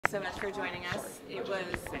so much for joining us. It was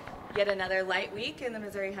yet another light week in the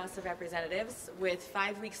Missouri House of Representatives. With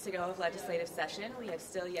 5 weeks to go of legislative session, we have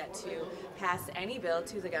still yet to pass any bill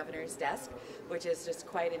to the governor's desk, which is just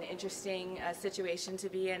quite an interesting situation to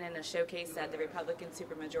be in, and a showcase that the Republican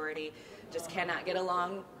supermajority just cannot get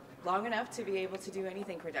along long enough to be able to do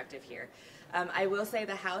anything productive here. I will say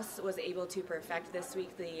the House was able to perfect this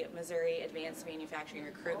week the Missouri Advanced Manufacturing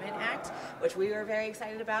Recruitment Act, which we were very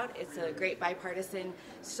excited about. It's a great bipartisan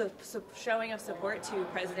showing of support to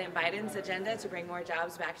President Biden's agenda to bring more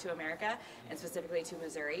jobs back to America, and specifically to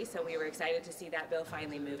Missouri. So we were excited to see that bill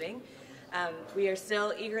finally moving. We are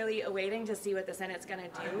still eagerly awaiting to see what the Senate's going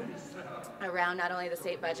to do around not only the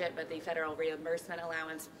state budget, but the federal reimbursement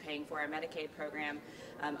allowance paying for our Medicaid program.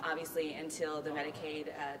 Obviously, until the Medicaid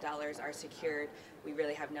dollars are secured, we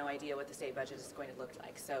really have no idea what the state budget is going to look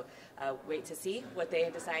like. So wait to see what they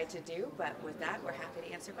decide to do. But with that, we're happy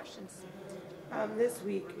to answer questions. This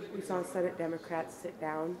week, we saw Senate Democrats sit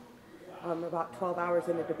down about 12 hours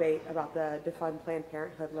in the debate about the defund Planned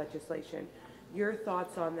Parenthood legislation. Your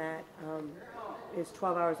thoughts on that? Is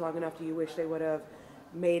 12 hours long enough? Do you wish they would have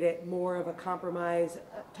made it more of a compromise?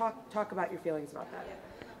 Talk about your feelings about that.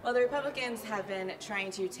 Well, the Republicans have been trying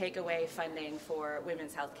to take away funding for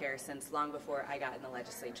women's health care since long before I got in the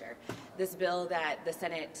legislature. This bill that the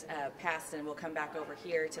Senate passed and will come back over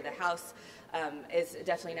here to the House is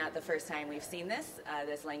definitely not the first time we've seen this.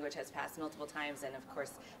 This language has passed multiple times and, of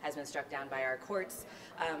course, has been struck down by our courts.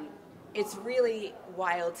 It's really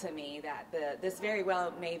wild to me that this very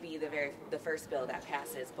well may be the first bill that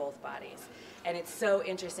passes both bodies. And it's so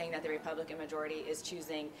interesting that the Republican majority is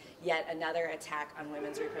choosing yet another attack on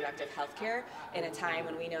women's reproductive health care in a time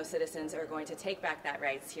when we know citizens are going to take back that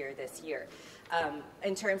rights here this year.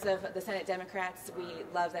 In terms of the Senate Democrats, we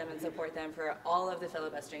love them and support them for all of the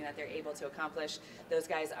filibustering that they're able to accomplish. Those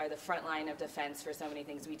guys are the front line of defense for so many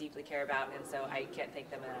things we deeply care about, and so I can't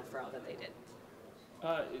thank them enough for all that they did.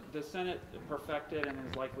 The Senate perfected and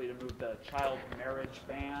is likely to move the child marriage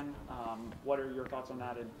ban. What are your thoughts on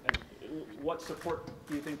that, and what support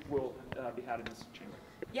do you think will be had in this chamber?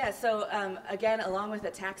 Yeah, so again, along with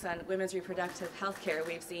attacks on women's reproductive health care,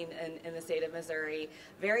 we've seen in the state of Missouri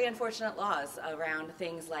very unfortunate laws around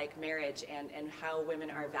things like marriage and how women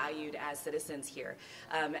are valued as citizens here.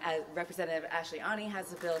 As Representative Ashley Ani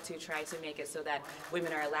has a bill to try to make it so that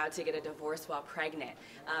women are allowed to get a divorce while pregnant.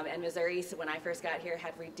 And Missouri, when I first got here,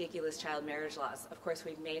 had ridiculous child marriage laws. Of course,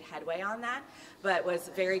 we've made headway on that, but was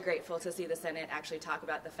very grateful to see the Senate actually talk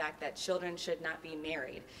about the fact that children should not be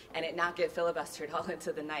married and it not get filibustered all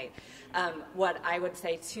into the night. What I would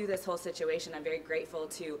say to this whole situation, I'm very grateful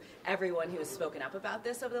to everyone who has spoken up about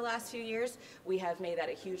this over the last few years. We have made that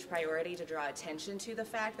a huge priority to draw attention to the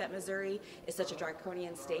fact that Missouri is such a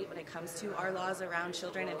draconian state when it comes to our laws around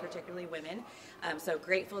children and particularly women. So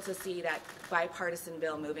grateful to see that bipartisan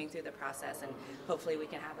bill moving through the process, and hopefully we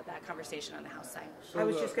can have that conversation on the House side. So I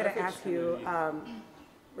was just going to ask you,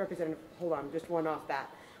 Representative, hold on, just one off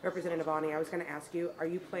that. Representative Ani, I was going to ask you, are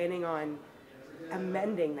you planning on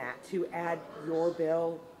amending that to add your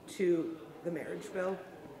bill to the marriage bill?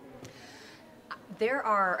 There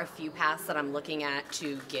are a few paths that I'm looking at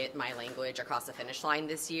to get my language across the finish line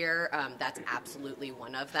this year. That's absolutely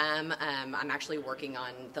one of them. I'm actually working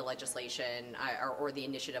on the legislation or the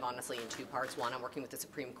initiative, honestly, in two parts. One, I'm working with the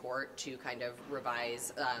Supreme Court to kind of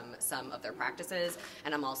revise some of their practices,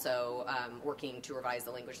 and I'm also working to revise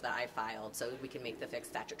the language that I filed so we can make the fix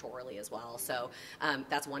statutorily as well. So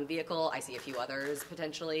that's one vehicle. I see a few others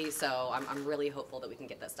potentially, so I'm really hopeful that we can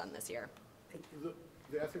get this done this year. Thank you.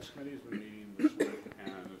 The Ethics Committee has been meeting this week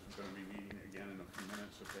and is going to be meeting again in a few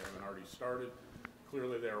minutes if they haven't already started.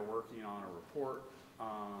 Clearly they are working on a report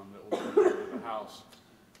that will go to the House.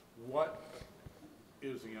 What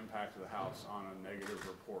is the impact of the House on a negative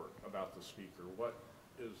report about the Speaker? What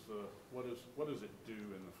does it do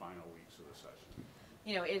in the final weeks of the session?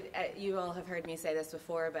 You know, you all have heard me say this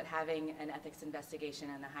before, but having an ethics investigation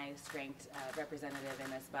and the highest ranked representative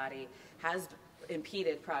in this body has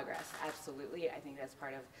impeded progress, absolutely. I think that's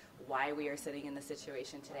part of why we are sitting in the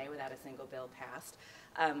situation today without a single bill passed.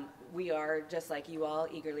 We are, just like you all,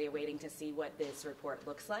 eagerly awaiting to see what this report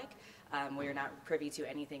looks like. We are not privy to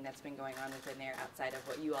anything that's been going on within there outside of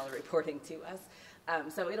what you all are reporting to us.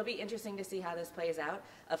 So it'll be interesting to see how this plays out.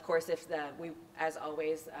 Of course, we, as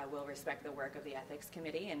always, will respect the work of the Ethics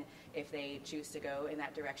Committee, and if they choose to go in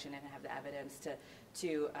that direction and have the evidence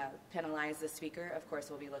to penalize the Speaker, of course,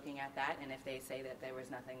 we'll be looking at that. And if they say that there was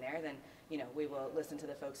nothing there, then we will listen to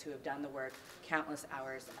the folks who have done the work countless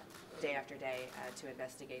hours, day after day, to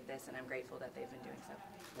investigate this. And I'm grateful that they've been doing so.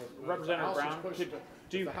 Well, Representative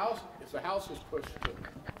Brown, if the House is pushed to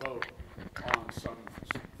vote on some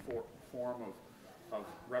form of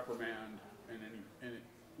reprimand and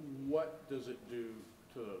what does it do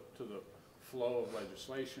to the flow of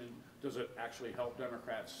legislation? Does it actually help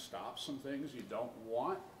Democrats stop some things you don't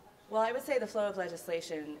want? Well, I would say the flow of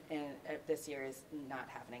legislation this year is not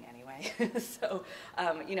happening anyway. So,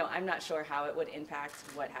 I'm not sure how it would impact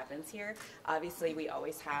what happens here. Obviously, we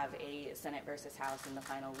always have a Senate versus House in the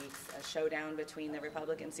final weeks, a showdown between the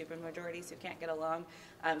Republican supermajorities who can't get along.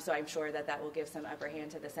 So I'm sure that will give some upper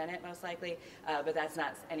hand to the Senate, most likely. But that's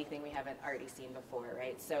not anything we haven't already seen before,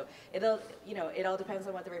 right? So it all depends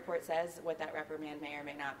on what the report says, what that reprimand may or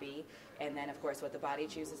may not be, and then, of course, what the body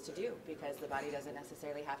chooses to do, because the body doesn't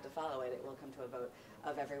necessarily have to follow it. It will come to a vote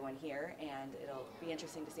of everyone here, and it'll be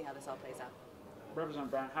interesting to see how this all plays out.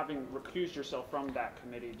 Representative Brown, having recused yourself from that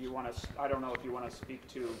committee, do you want to, I don't know if you want to speak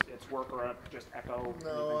to its work or just echo?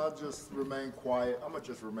 No, I'll just remain quiet. I'm going to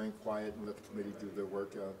just remain quiet and let the committee do their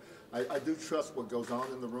work. I do trust what goes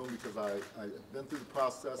on in the room because I've been through the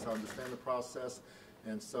process, I understand the process,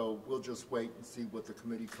 and so we'll just wait and see what the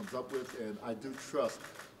committee comes up with, and I do trust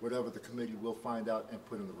whatever the committee will find out and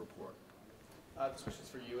put in the report. This question's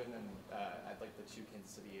for you, and then I'd like the two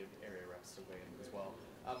Kansas City area reps to weigh in as well.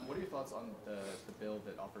 What are your thoughts on the bill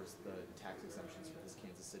that offers the tax exemptions for this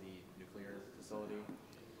Kansas City nuclear facility?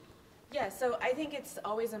 Yeah, so I think it's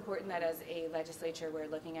always important that as a legislature we're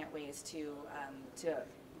looking at ways to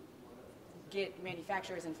get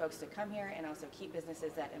manufacturers and folks to come here and also keep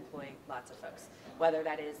businesses that employ lots of folks, whether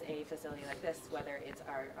that is a facility like this, whether it's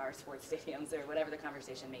our sports stadiums or whatever the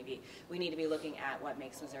conversation may be. We need to be looking at what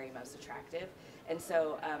makes Missouri most attractive. And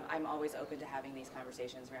so I'm always open to having these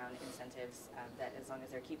conversations around incentives that as long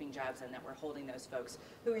as they're keeping jobs and that we're holding those folks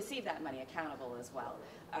who receive that money accountable as well.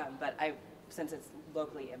 But since it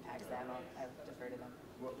locally impacts them, I'll defer to them.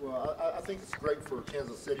 Well, I think it's great for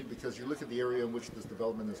Kansas City because you look at the area in which this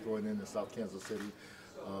development is going in South Kansas City.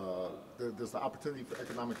 There's the opportunity for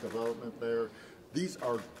economic development there. These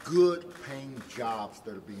are good paying jobs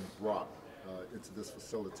that are being brought into this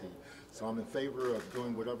facility. So I'm in favor of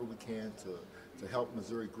doing whatever we can to help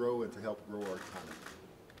Missouri grow and to help grow our economy.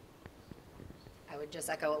 I would just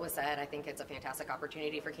echo what was said. I think it's a fantastic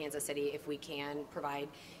opportunity for Kansas City if we can provide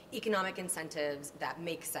economic incentives that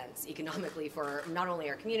make sense economically for not only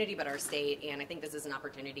our community but our state. And I think this is an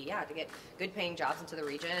opportunity, to get good paying jobs into the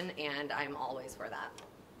region, and I'm always for that.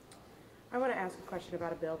 I want to ask a question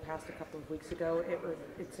about a bill passed a couple of weeks ago.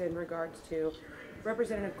 It's in regards to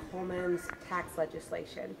Representative Coleman's tax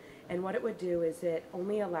legislation. And what it would do is it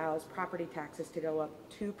only allows property taxes to go up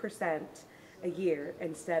 2% a year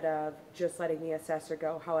instead of just letting the assessor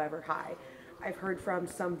go however high. I've heard from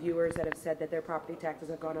some viewers that have said that their property taxes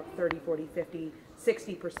have gone up 30, 40, 50,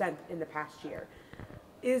 60% in the past year.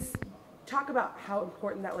 Talk about how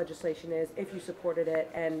important that legislation is, if you supported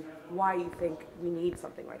it, and why you think we need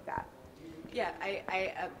something like that. Yeah,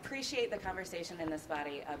 I appreciate the conversation in this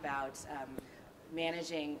body about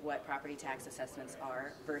managing what property tax assessments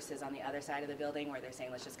are versus on the other side of the building where they're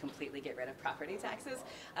saying let's just completely get rid of property taxes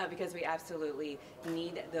because we absolutely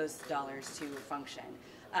need those dollars to function.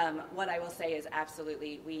 What I will say is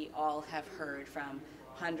absolutely we all have heard from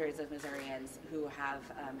hundreds of Missourians who have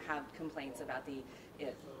complaints about the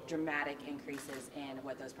dramatic increases in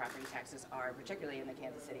what those property taxes are, particularly in the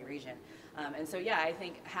Kansas City region. And so, I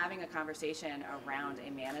think having a conversation around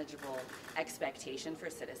a manageable expectation for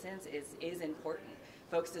citizens is important.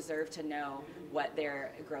 Folks deserve to know what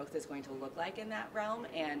their growth is going to look like in that realm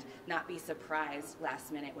and not be surprised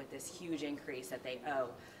last minute with this huge increase that they owe.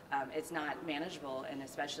 It's not manageable, and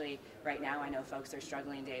especially right now, I know folks are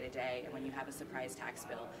struggling day to day, and when you have a surprise tax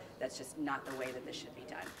bill, that's just not the way that this should be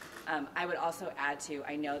done. I would also add to,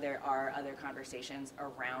 I know there are other conversations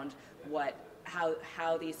around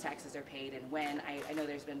how these taxes are paid and when. I know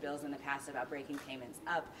there's been bills in the past about breaking payments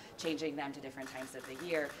up, changing them to different times of the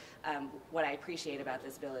year. What I appreciate about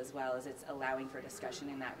this bill as well is it's allowing for discussion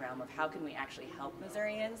in that realm of how can we actually help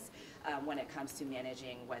Missourians when it comes to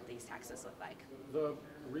managing what these taxes look like. The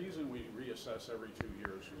reason we reassess every 2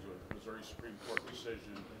 years was a Missouri Supreme Court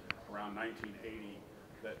decision around 1980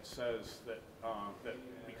 that says that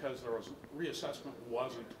because there was reassessment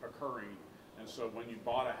wasn't occurring, and so when you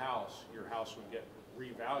bought a house, your house would get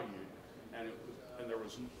revalued, and there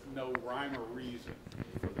was no rhyme or reason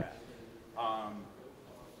for that.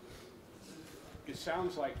 It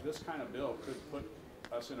sounds like this kind of bill could put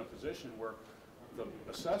us in a position where the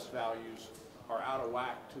assessed values are out of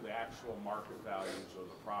whack to the actual market values of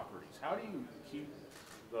the properties. How do you keep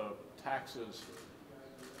the taxes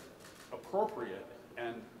appropriate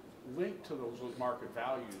and linked to those market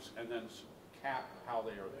values, and then cap how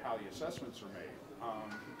the assessments are made?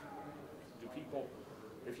 Do people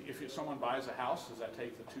if someone buys a house, does that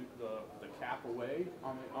take the cap away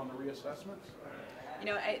on the reassessments? You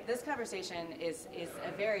know, this conversation is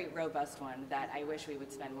a very robust one that I wish we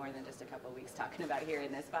would spend more than just a couple weeks talking about here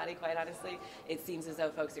in this body, quite honestly. It seems as though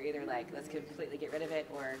folks are either like, let's completely get rid of it,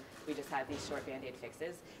 or we just have these short Band-Aid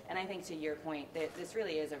fixes. And I think to your point, that this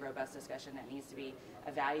really is a robust discussion that needs to be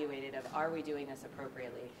evaluated of, are we doing this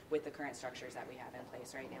appropriately with the current structures that we have in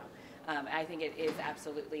place right now? I think it is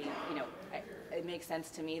absolutely, you know, it makes sense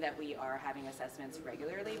to me that we are having assessments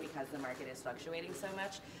regularly because the market is fluctuating so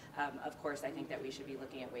much. Of course, I think that we should be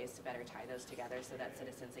looking at ways to better tie those together so that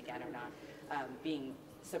citizens, again, are not being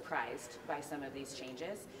surprised by some of these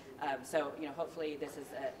changes. So, you know, hopefully this is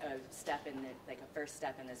a step in like a first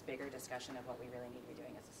step in this bigger discussion of what we really need to be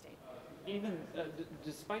doing as a state. Even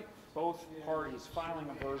despite both parties filing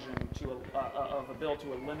a version of a bill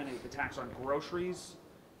to eliminate the tax on groceries,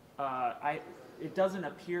 it doesn't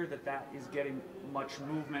appear that is getting much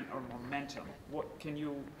movement or momentum. What can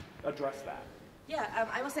you address that? Yeah,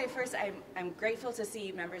 I will say first, I'm grateful to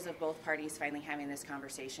see members of both parties finally having this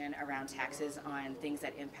conversation around taxes on things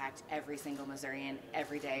that impact every single Missourian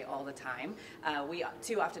every day, all the time. We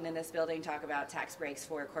too often in this building talk about tax breaks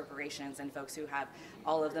for corporations and folks who have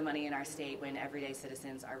all of the money in our state when everyday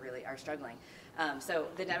citizens are struggling. So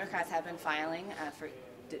the Democrats have been filing for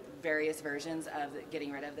various versions of getting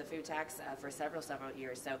rid of the food tax for several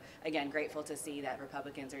years. So again, grateful to see that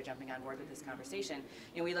Republicans are jumping on board with this conversation.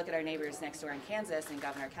 You know, we look at our neighbors next door in Kansas, and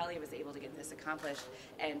Governor Kelly was able to get this accomplished,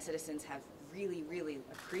 and citizens have really, really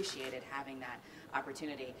appreciated having that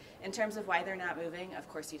opportunity. In terms of why they're not moving, of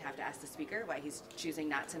course, you'd have to ask the Speaker why he's choosing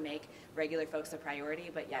not to make regular folks a priority,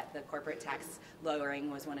 but yet the corporate tax lowering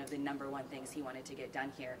was one of the #1 things he wanted to get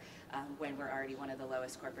done here when we're already one of the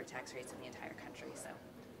lowest corporate tax rates in the entire country. So.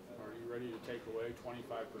 Are you ready to take away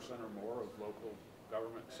 25% or more of local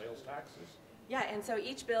government sales taxes? Yeah, and so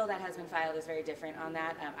each bill that has been filed is very different on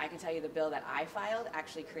that. I can tell you the bill that I filed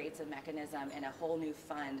actually creates a mechanism and a whole new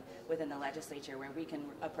fund within the legislature where we can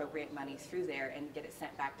appropriate money through there and get it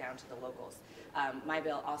sent back down to the locals. My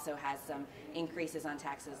bill also has some increases on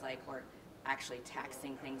taxes or actually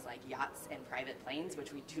taxing things like yachts and private planes,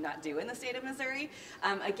 which we do not do in the state of Missouri.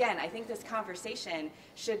 Again, I think this conversation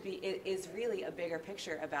is really a bigger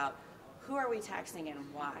picture about who are we taxing and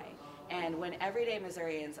why. And when everyday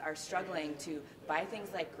Missourians are struggling to buy things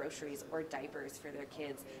like groceries or diapers for their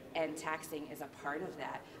kids, and taxing is a part of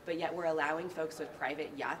that, but yet we're allowing folks with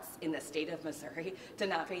private yachts in the state of Missouri to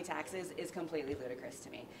not pay taxes is completely ludicrous to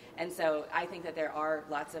me. And so I think that there are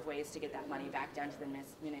lots of ways to get that money back down to the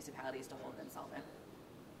municipalities to hold them solvent.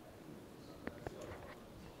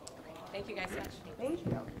 Okay. Thank you guys so much. Thank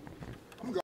you.